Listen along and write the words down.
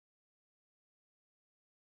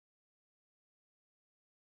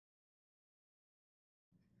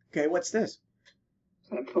Okay, what's this?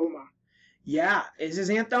 Xanthoma. Yeah, it's a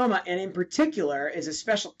xanthoma, and in particular is a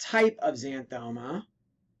special type of xanthoma.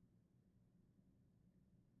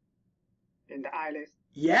 In the eyelid.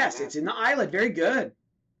 Yes, it's in the eyelid. Very good.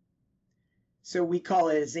 So we call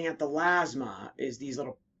it xanthelasma, is these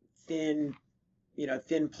little thin,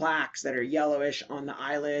 thin plaques that are yellowish on the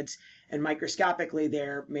eyelids, and microscopically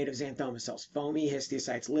they're made of xanthoma cells, foamy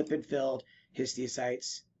histiocytes, lipid-filled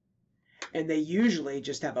histiocytes. And they usually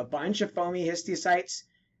just have a bunch of foamy histiocytes,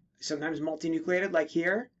 sometimes multinucleated like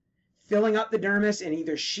here, filling up the dermis in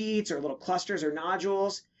either sheets or little clusters or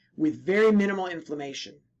nodules with very minimal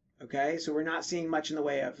inflammation. Okay, so we're not seeing much in the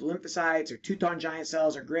way of lymphocytes or two-tone giant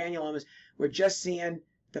cells or granulomas. We're just seeing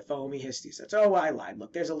the foamy histiocytes. Oh, I lied.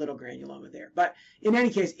 Look, there's a little granuloma there. But in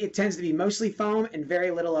any case, it tends to be mostly foam and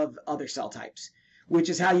very little of other cell types, which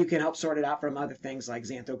is how you can help sort it out from other things like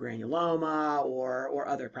xanthogranuloma or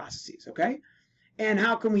other processes, okay? And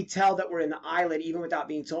how can we tell that we're in the eyelid even without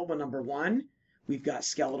being told? Well, number one, we've got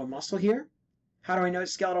skeletal muscle here. How do I know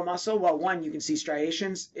it's skeletal muscle? Well, one, you can see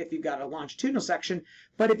striations if you've got a longitudinal section,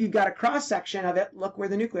 but if you've got a cross section of it, look where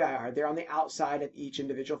the nuclei are. They're on the outside of each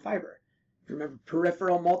individual fiber. Remember,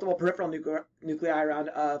 multiple peripheral nuclei around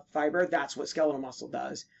a fiber, that's what skeletal muscle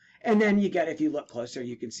does. And then you get, if you look closer,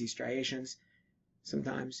 you can see striations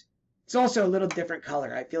sometimes. It's also a little different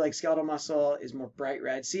color. I feel like skeletal muscle is more bright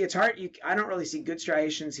red. See, it's hard. I don't really see good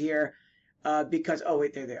striations here because, oh,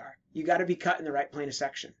 wait, there they are. You got to be cut in the right plane of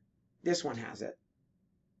section. This one has it,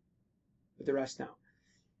 but the rest don't.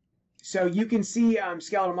 So you can see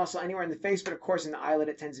skeletal muscle anywhere in the face, but of course in the eyelid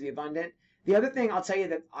it tends to be abundant. The other thing I'll tell you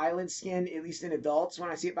that eyelid skin, at least in adults, when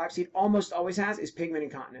I see it biopsied, almost always has is pigment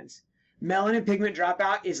incontinence. Melanin pigment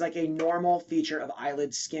dropout is like a normal feature of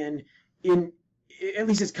eyelid skin. At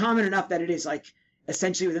least it's common enough that it is like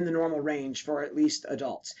essentially within the normal range for at least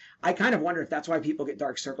adults. I kind of wonder if that's why people get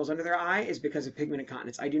dark circles under their eye is because of pigment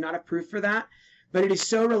incontinence. I do not have proof for that. But it is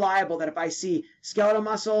so reliable that if I see skeletal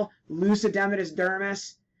muscle, loose edematous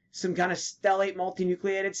dermis, some kind of stellate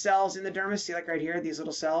multinucleated cells in the dermis, see like right here, these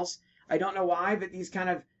little cells. I don't know why, but these kind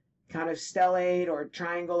of stellate or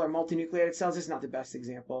triangle or multinucleated cells, this is not the best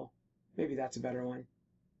example. Maybe that's a better one.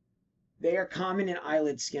 They are common in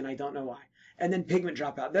eyelid skin. I don't know why. And then pigment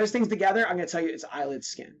dropout. Those things together, I'm going to tell you it's eyelid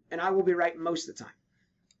skin. And I will be right most of the time.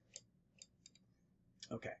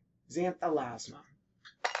 Okay. Xanthelasma.